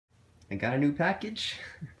I got a new package,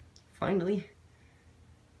 finally.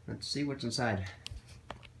 Let's see what's inside.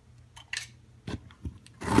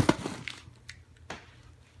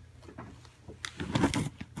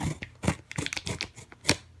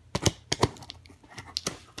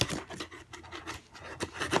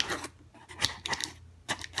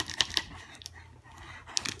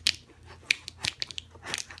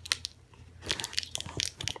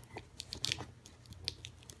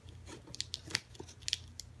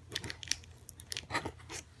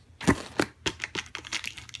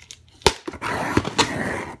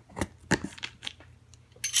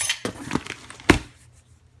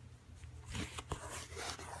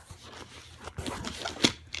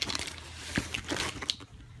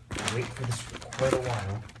 Wait for this for quite a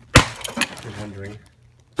while, if you're wondering.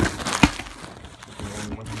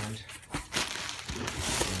 On one hand,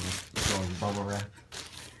 it's all bubble wrap.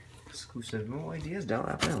 Exclusive. No ideas, down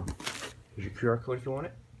app now. Here's your QR code if you want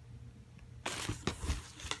it.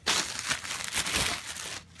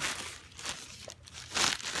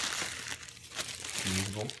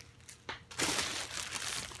 Reusable.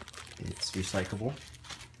 It's recyclable.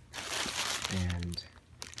 And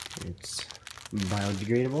it's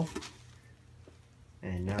biodegradable.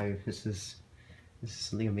 And now this is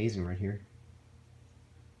something amazing right here.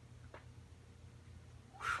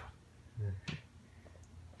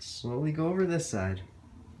 Slowly go over this side.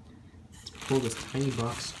 Let's pull this tiny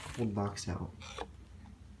old box out.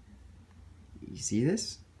 You see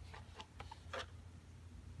this?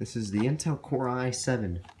 This is the Intel Core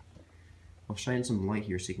i7. I'll shine some light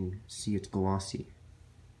here so you can see it's glossy.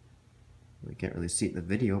 I can't really see it in the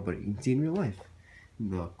video, but you can see it in real life.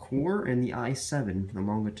 The Core and the i7,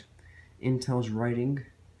 along with Intel's writing,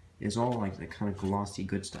 is all like the kind of glossy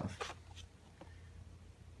good stuff.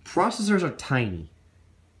 Processors are tiny.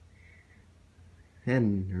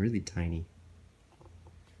 And really tiny.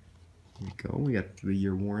 There we go, we got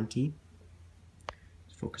 3-year warranty.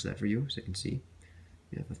 Let's focus that for you so you can see.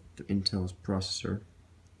 We have Intel's processor.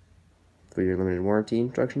 3-year limited warranty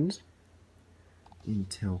instructions.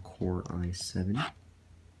 Intel Core i7.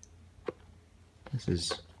 This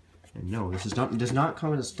is, and no, this is not, does not come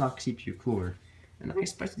with a stock CPU cooler. And I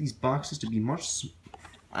expect these boxes to be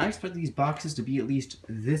I expect these boxes to be at least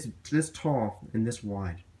this tall and this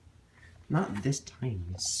wide. Not this tiny.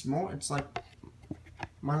 It's small. It's like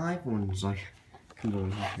my iPhone is like.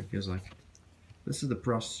 It feels like. This is the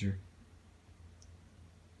processor.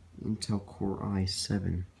 Intel Core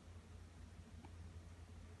i7.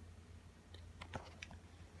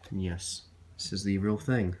 And yes, this is the real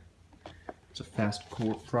thing. It's a fast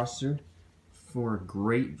core processor for a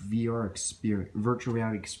great VR experience, virtual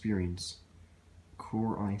reality experience.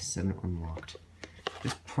 Core i7 unlocked.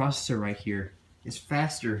 This processor right here is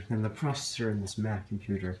faster than the processor in this Mac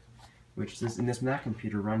computer, which in this Mac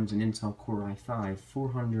computer runs an Intel Core i5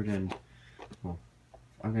 400 and well,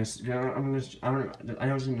 I know it's in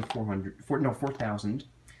the 4000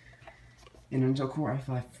 in Intel Core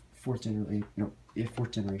i5 fourth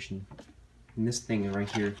generation. And this thing right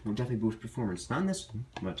here will definitely boost performance. Not in this one,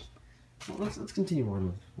 but well, let's continue on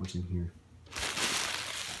with what's in here.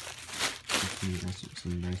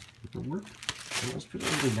 Some nice paperwork. Let's put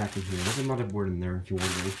everything back in here. There's a motherboard in there if you're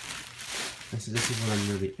wondering.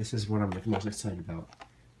 This is what I'm most excited about.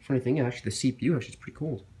 Funny thing is, actually, the CPU actually is pretty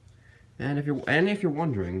cold. And if you're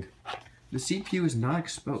wondering, the CPU is not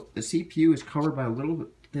exposed. The CPU is covered by a little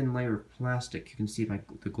thin layer of plastic. You can see by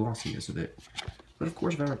the glossiness of it. But of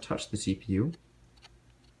course, if I ever touch the CPU,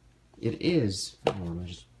 it is.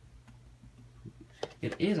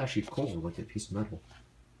 It is actually cold, like a piece of metal.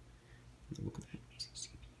 Look at that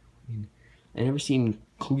CPU. I mean, I've never seen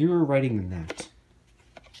clearer writing than that.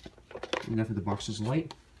 Enough of the box's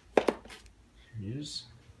light. Here it is.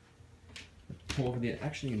 Let's pull over the.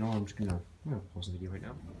 Actually, no, I'm gonna pause the video right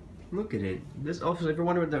now. Look at it. This also, if you're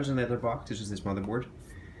wondering what that was in the other box, this is this motherboard.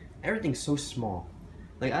 Everything's so small.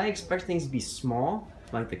 Like I expect things to be small,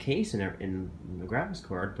 like the case and the graphics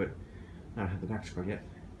card, but I don't have the graphics card yet.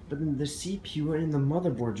 But then the CPU and the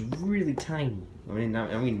motherboard's really tiny. I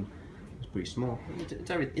mean, it's pretty small.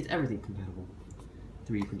 It's everything compatible.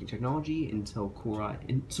 3D printing technology, Intel Core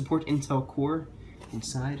support Intel Core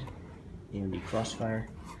inside, and the Crossfire.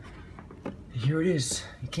 Here it is.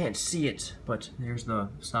 You can't see it, but there's the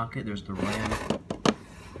socket, there's the RAM,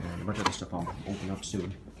 and a bunch of other stuff I'll open up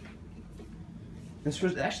soon.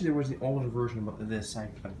 There was the older version of this. I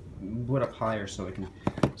put up higher so it can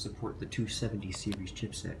support the 270 series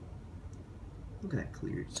chipset. Look at that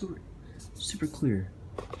clear. It's super clear.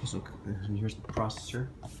 So, and here's the processor.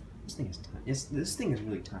 This thing is tiny. This thing is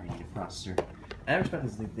really tiny. The processor. I expect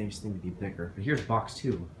this thing to be bigger. But here's box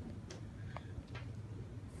 2.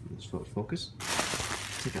 Just focus.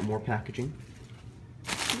 Take out more packaging.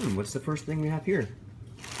 What's the first thing we have here?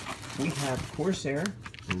 We have Corsair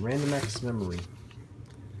and Random Access Memory.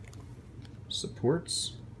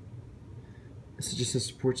 Supports. This just says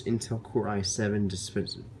supports Intel Core i7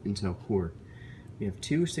 Intel Core. We have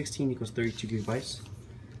 16 equals 32 gigabytes.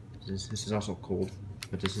 This is also cold,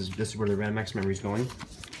 but this is where the Random Access Memory is going.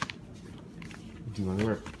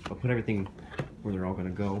 I'll put everything where they're all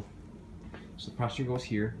gonna go. So the processor goes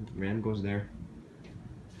here, the RAM goes there.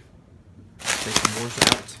 Take the boards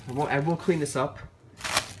out. I will clean this up.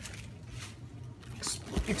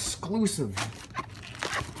 Exclusive.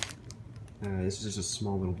 This is just a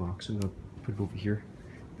small little box. I'm gonna put it over here.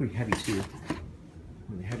 Pretty heavy too.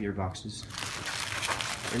 One of the heavier boxes.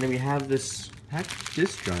 And then we have this packed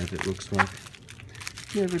disk drive. It looks like.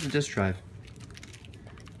 Yeah, there's a disk drive.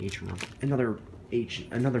 Another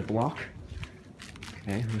block.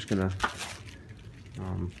 Okay, I'm just gonna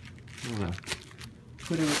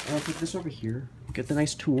put this over here. Get the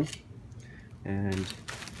nice tool, and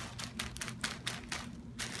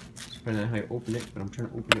depending on how you open it, but I'm trying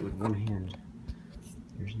to open it with one hand.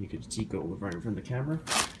 Here's, you can see, go right in front of the camera.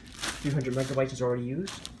 300 megabytes is already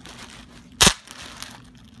used.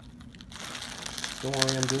 Don't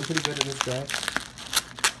worry, I'm doing pretty good at this drive.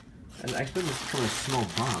 And I expect this to come in a small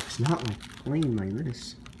box, not like plain like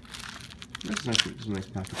this. This is a nice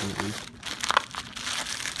packaging at least.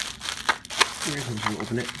 Here's how I'm going to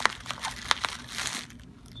open it.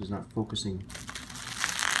 This is not focusing.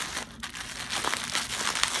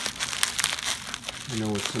 I know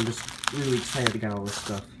I'm just really excited to get all this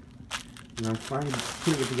stuff. And I'm finally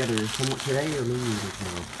putting it together somewhat today or maybe even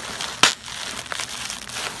tomorrow.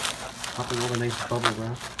 Popping all the nice bubble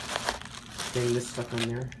wrap. Getting this stuff in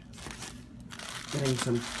there. Getting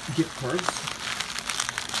some gift cards.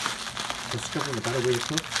 Discovering a better way to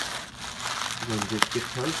cook. I'm going to get gift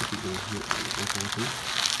cards if you go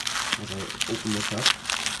as I open this up.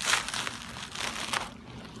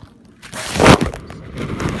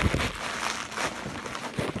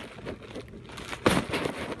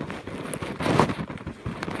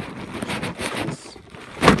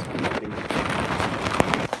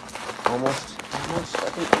 Almost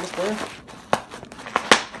there.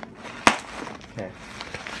 Okay.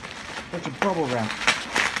 Bunch of bubble wrap.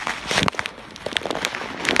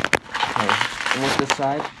 Okay, almost this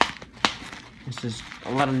side. This is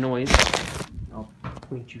a lot of noise. I'll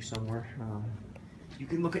point you somewhere. You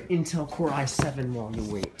can look at Intel Core i7 while you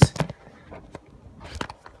wait.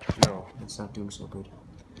 No, it's not doing so good.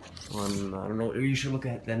 I don't know what you should look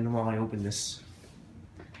at then while I open this.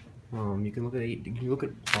 You can look at it. You can look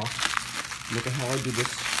at look at how I do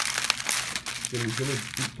this.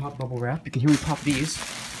 Gonna pop bubble wrap. You can hear me pop these.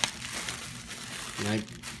 And I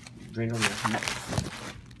drain on the heat.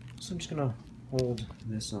 So I'm just gonna hold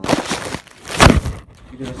this on.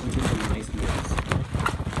 You can also do some nice moves.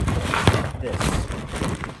 This,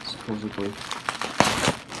 supposedly.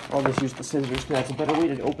 I'll just use the scissors. That's a better way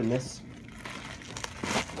to open this.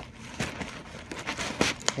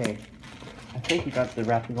 Okay. I think we got the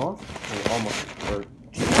wrapping off. Or almost. Or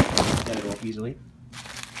get it off easily.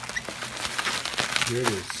 Here it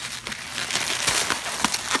is.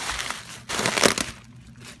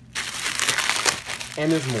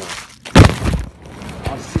 And there's more.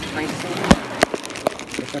 I'll just nicely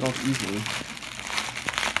get that off easily.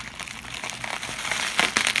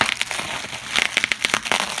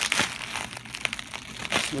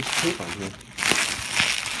 So much tape on here.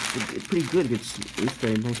 It's pretty good. It's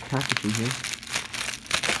very nice packaging here.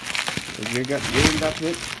 So here we got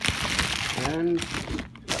it. And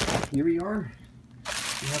here we are.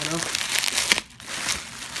 We have enough.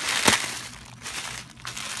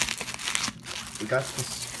 We got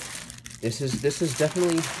this. This is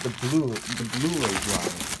definitely the Blu-ray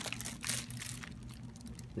drive.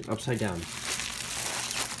 Upside down.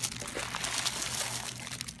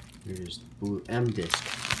 Here's the M disc.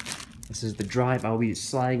 This is the drive I'll be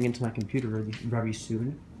sliding into my computer very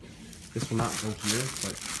soon. This will not go here,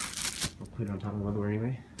 but I'll put it on top of the motherboard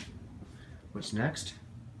anyway. What's next?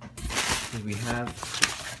 We have,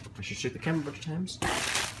 I should shake the camera a bunch of times.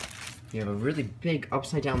 We have a really big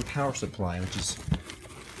upside down power supply, which is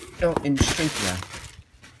in shrink wrap.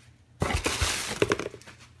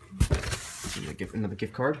 Another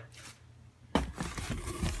gift card.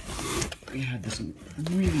 We have this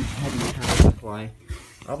really heavy power supply.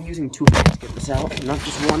 I'll be using 2 hands to get this out, not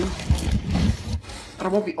just one. But I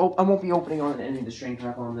won't be opening on any of the shrink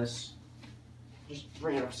wrap on this. Just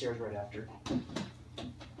bring it upstairs right after.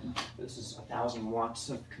 This is 1,000 watts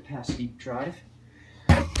of capacity drive.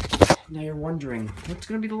 Now you're wondering, what's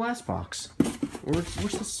going to be the last box? Or what's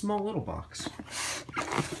this small little box?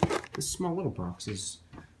 this small little box is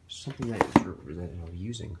something that I'll be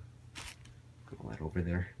using. Put all that over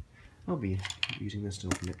there. I'll be using this to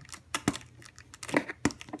open it.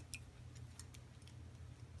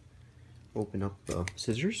 Open up the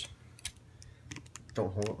scissors.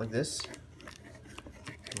 Don't hold it like this.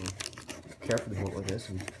 Carefully hold it like this.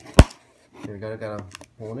 And there, got a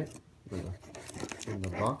hole in it in the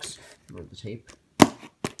box with the tape,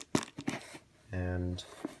 and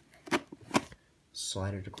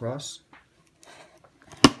slide it across.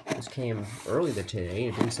 This came early today.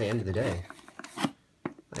 It didn't say end of the day.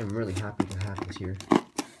 I'm really happy to have this here.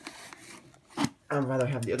 I'd rather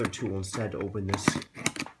have the other tool instead to open this.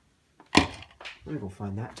 Let me go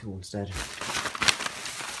find that tool instead.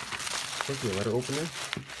 Should be a letter opener.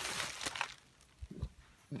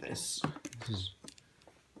 This is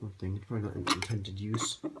one thing, probably not intended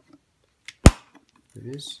use. There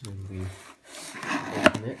it is, and we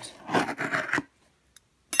open it.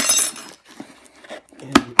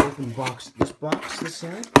 And we open this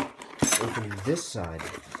side, open this side.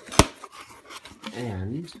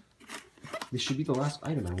 And this should be the last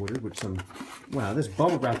item I ordered, with some, wow, this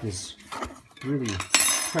bubble wrap is really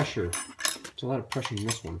pressure. There's a lot of pressure in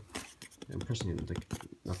this one. I'm pressing it like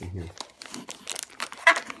nothing here.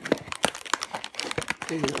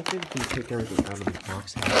 I think we can take everything out of the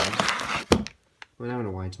box. Well, I don't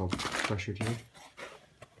know why it's all pressured here.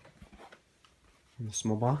 In the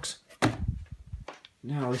small box.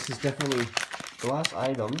 Now, this is definitely the last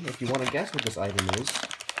item. If you want to guess what this item is,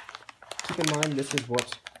 keep in mind this is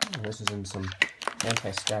what, oh, this is in some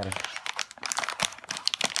anti-static.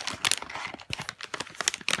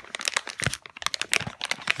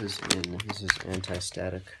 This is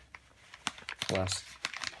anti-static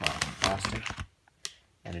plastic.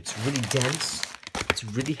 And it's really dense, it's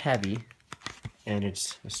really heavy, and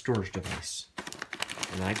it's a storage device.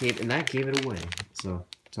 And that gave it away. It's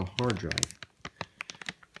a hard drive.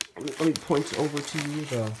 Let me point over to you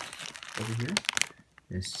over here.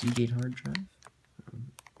 The Seagate hard drive.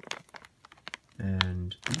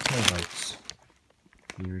 And 2 terabytes.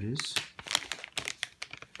 Here it is.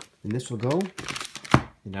 And this will go.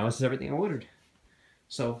 And now this is everything I ordered.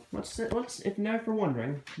 So if now if you're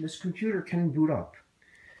wondering, this computer can boot up.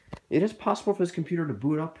 It is possible for this computer to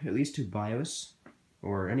boot up, at least to BIOS,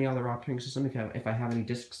 or any other operating system if I have any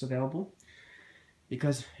disks available.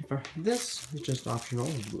 Because this is just optional,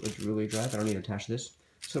 it's really drive, I don't need to attach this.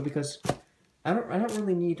 So because I don't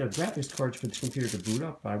really need a graphics card for this computer to boot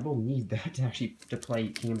up, but I will need that to actually play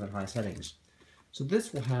games at high settings. So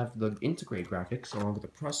this will have the integrated graphics along with the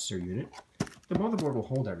processor unit. The motherboard will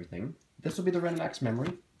hold everything. This will be the RedMax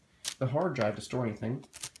memory, the hard drive to store anything,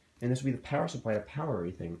 and this will be the power supply to power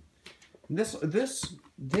everything. This, and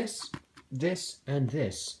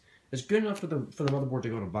this is good enough for the motherboard to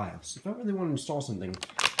go to BIOS. If I really want to install something,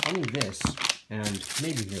 I'll need this and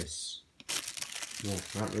maybe this. Well,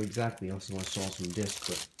 not really exactly. I also want to install some disks,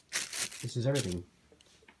 but this is everything.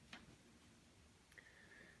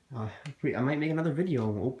 I might make another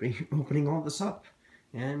video opening all this up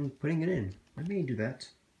and putting it in. I may do that,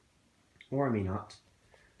 or I may not.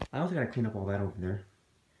 I also gotta clean up all that over there.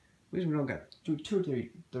 We don't got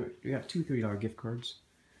we got two $30 gift cards.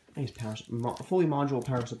 Nice power, fully modular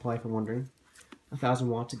power supply for wondering. 1000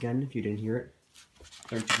 watts again if you didn't hear it.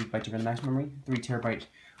 32 GB of RedMax memory, 3 terabyte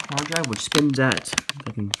hard drive which spins at, if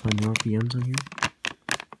I can find the RPMs on here.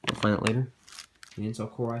 I'll find it later. The Intel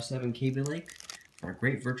Core i7 Kaby Lake for a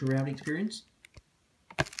great virtual reality experience.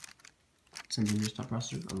 Something desktop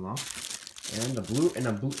processor unlocked, and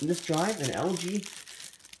this drive, an LG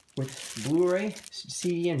with Blu-ray,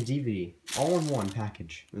 CD, and DVD, all in one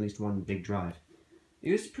package, at least one big drive.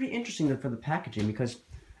 It was pretty interesting for the packaging because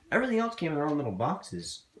everything else came in their own little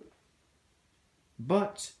boxes,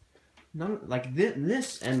 but none like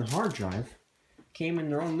this and the hard drive came in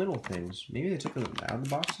their own little things. Maybe they took them out of the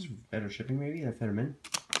boxes for better shipping. Maybe they fit them in.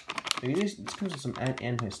 Maybe this comes with some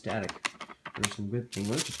anti-static. There's some good thing.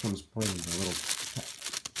 Well, it just comes plain in a little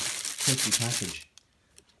tasty package.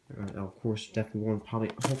 Of course, definitely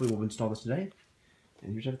hopefully we'll install this today.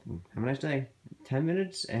 And here's everything. Have a nice day. 10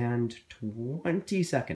 minutes and 20 seconds.